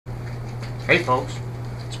Hey folks,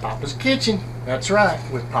 it's Papa's Kitchen. That's right,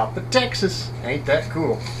 with PAPATexas. Ain't that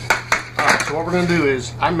cool? Alright, so what we're going to do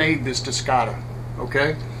is, I made this Discada,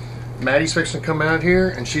 okay? Maddie's fixing to come out here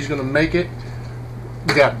and she's going to make it.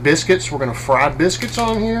 We got biscuits. We're going to fry biscuits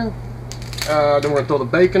on here. Then we're going to throw the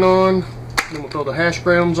bacon on. Then we'll throw the hash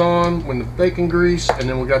browns on when the bacon grease. And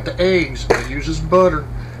then we got the eggs. It uses butter.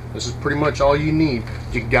 This is pretty much all you need.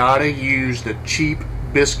 You gotta use the cheap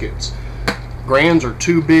biscuits. Grands are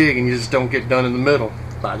too big and you just don't get done in the middle.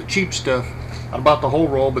 Buy the cheap stuff. I bought the whole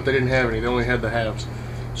roll, but they didn't have any. They only had the halves.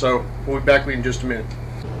 So we'll be back with you in just a minute.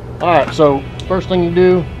 Alright, so first thing you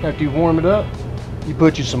do after you warm it up, you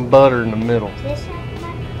put you some butter in the middle.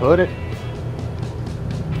 Put it.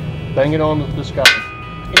 Bang it on the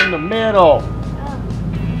Discada. In the middle.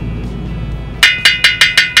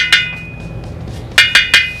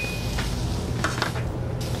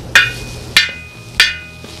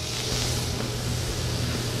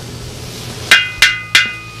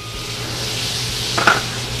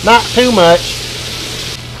 Not too much.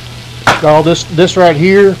 All this right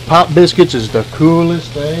here, pop biscuits is the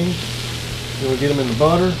coolest thing. You want to get them in the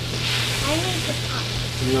butter. I need the pop.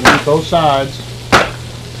 You're going to do both sides.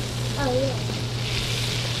 Oh yeah.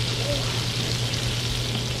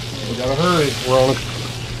 We gotta hurry. We're on a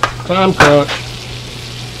time crunch.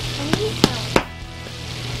 I need help.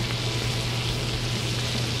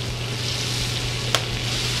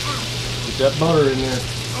 Get that butter in there.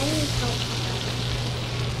 I need help.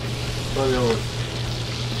 Put it over.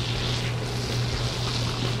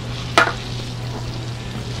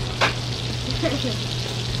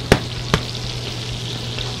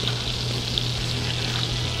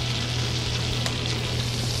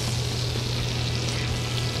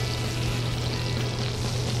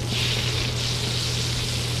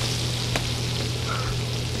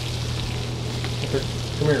 Okay,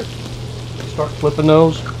 come here. Start flipping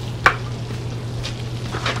those.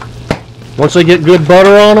 Once they get good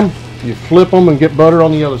butter on them, you flip them and get butter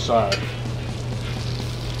on the other side.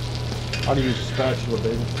 How do you use a spatula,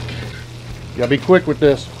 baby? You gotta be quick with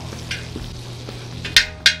this.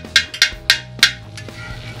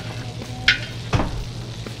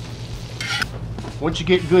 Once you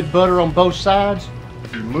get good butter on both sides,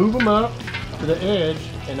 you move them up to the edge,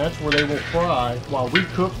 and that's where they will fry while we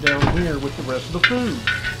cook down here with the rest of the food.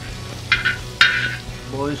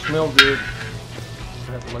 Boy, they smell good.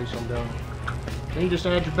 I have to lay some down. Then you just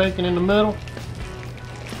add your bacon in the middle.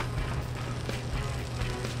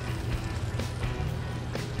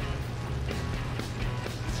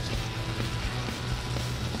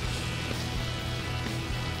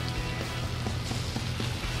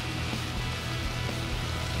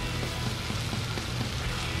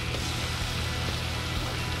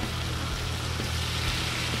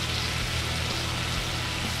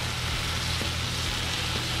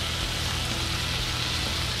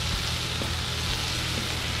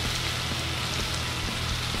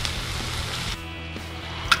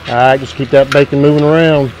 Alright, just keep that bacon moving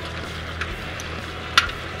around.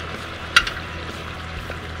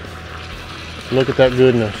 Look at that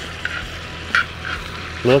goodness.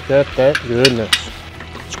 Look at that goodness.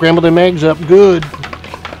 Scramble them eggs up good.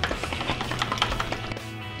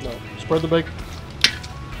 No, spread the bacon.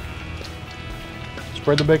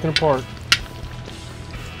 Spread the bacon apart.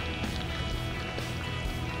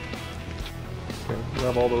 Okay,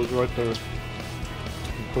 grab all those right there. And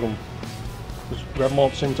put them. Just grab them all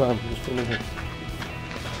at the same time. Just put them in here.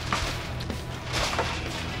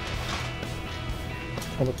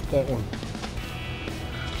 How about that one?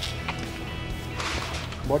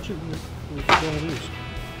 Watch it. Look at what it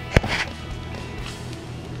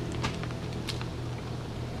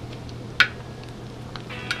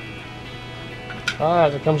is.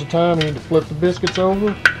 Alright, there comes a time you need to flip the biscuits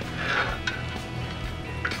over.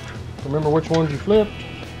 Remember which ones you flipped.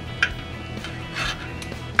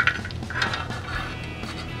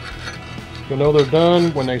 You'll know they're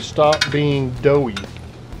done when they stop being doughy.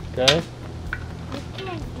 Okay? I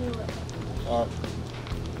can't do it. Alright.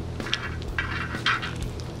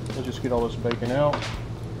 Let's just get all this bacon out.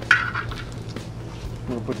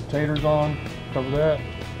 We'll put the taters on. Cover that.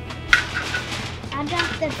 I got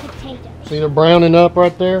the potatoes. See they're browning up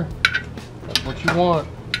right there? That's what you want.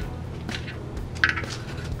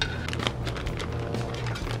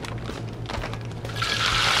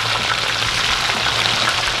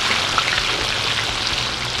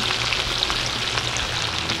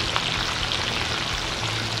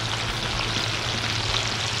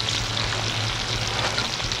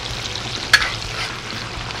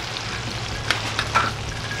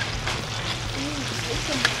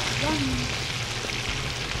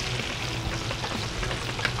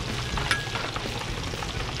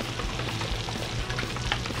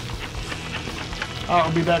 I'll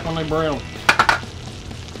be back when they brown.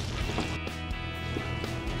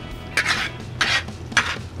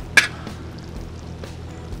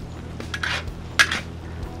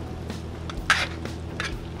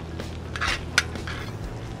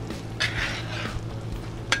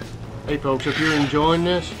 Hey folks, if you're enjoying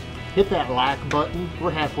this, hit that like button.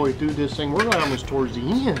 We're halfway through this thing. We're almost towards the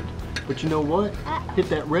end. But you know what? Hit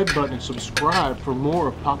that red button and subscribe for more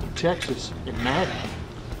of PAPATexas and Maddie.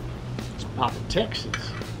 It's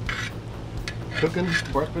PAPATexas. Cooking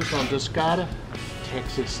breakfast on Discada,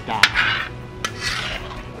 Texas style.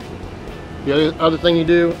 The other thing you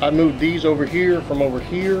do, I moved these over here from over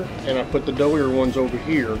here, and I put the doughier ones over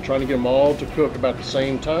here, trying to get them all to cook about the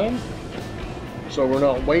same time, so we're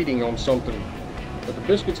not waiting on something. But the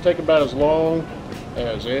biscuits take about as long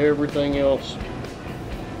as everything else.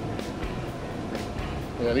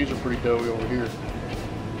 Yeah, these are pretty doughy over here.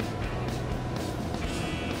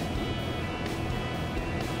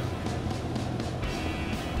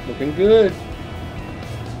 Looking good.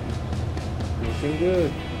 Looking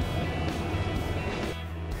good.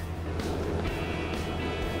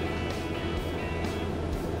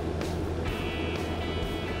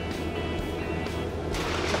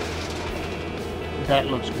 That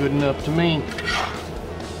looks good enough to me.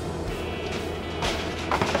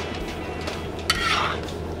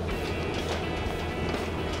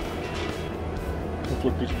 I'll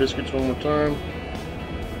flip these biscuits one more time.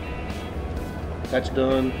 That's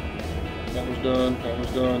done. That was done. That was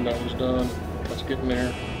done. That was done. Let's get in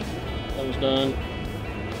there. That was done.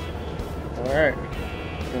 Alright.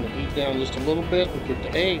 I'm going to heat down just a little bit and cook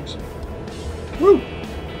the eggs. Woo!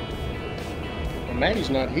 Well, Maddie's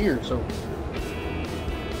not here, so.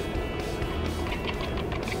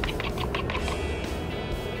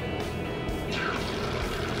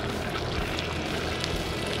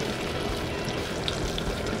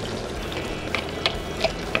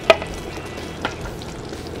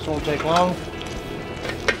 This won't take long.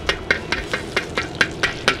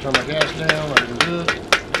 Just turn my gas down, I'm good.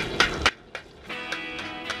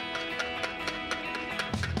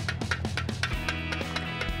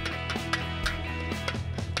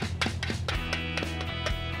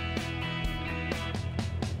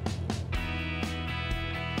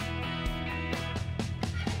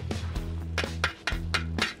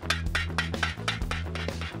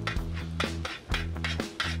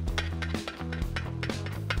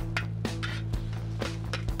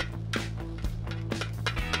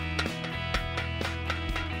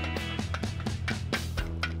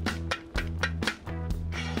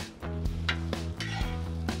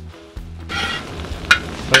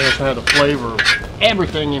 They also have the flavor of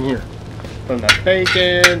everything in here, from the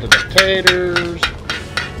bacon to the taters.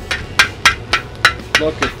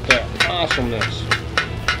 Look at that awesomeness.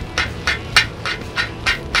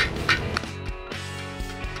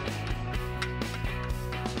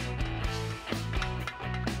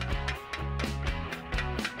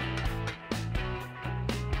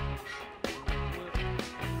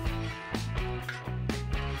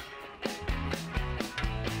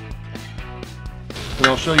 And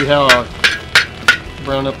I'll show you how I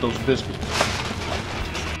brown up those biscuits.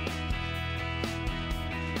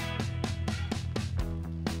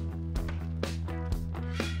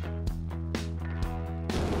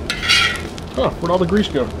 Huh, where'd all the grease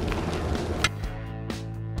go?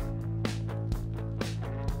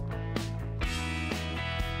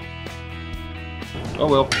 Oh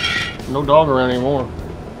well, no dog around anymore.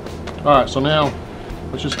 Alright, so now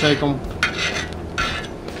let's just take them,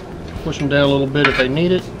 push them down a little bit if they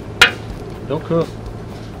need it. They'll cook.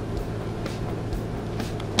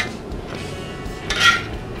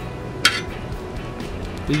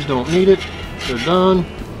 These don't need it. They're done.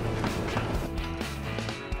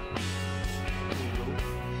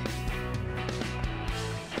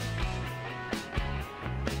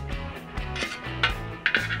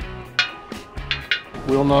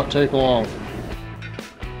 Will not take long.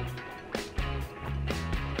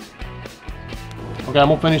 Okay, I'm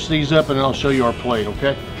gonna finish these up and then I'll show you our plate,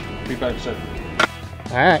 okay? Be back in a second.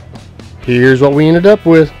 Alright, here's what we ended up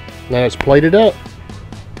with. Now it's plated up.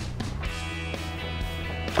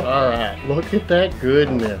 Alright, look at that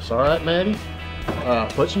goodness. Alright, Maddie?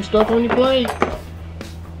 Put some stuff on your plate.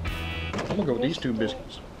 I'm gonna go with these two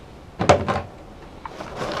biscuits.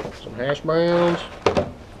 Some hash browns.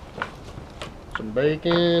 Some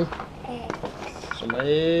bacon. Some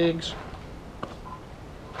eggs.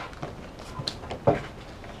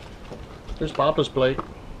 Here's Papa's plate.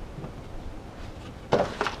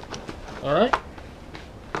 Alright.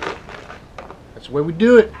 That's the way we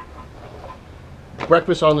do it.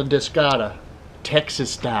 Breakfast on the Discada, Texas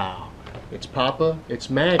style. It's Papa, it's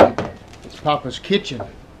Maddie. Papa's Kitchen.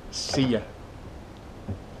 See ya.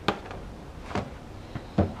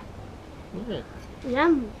 Yeah.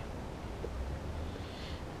 Yum.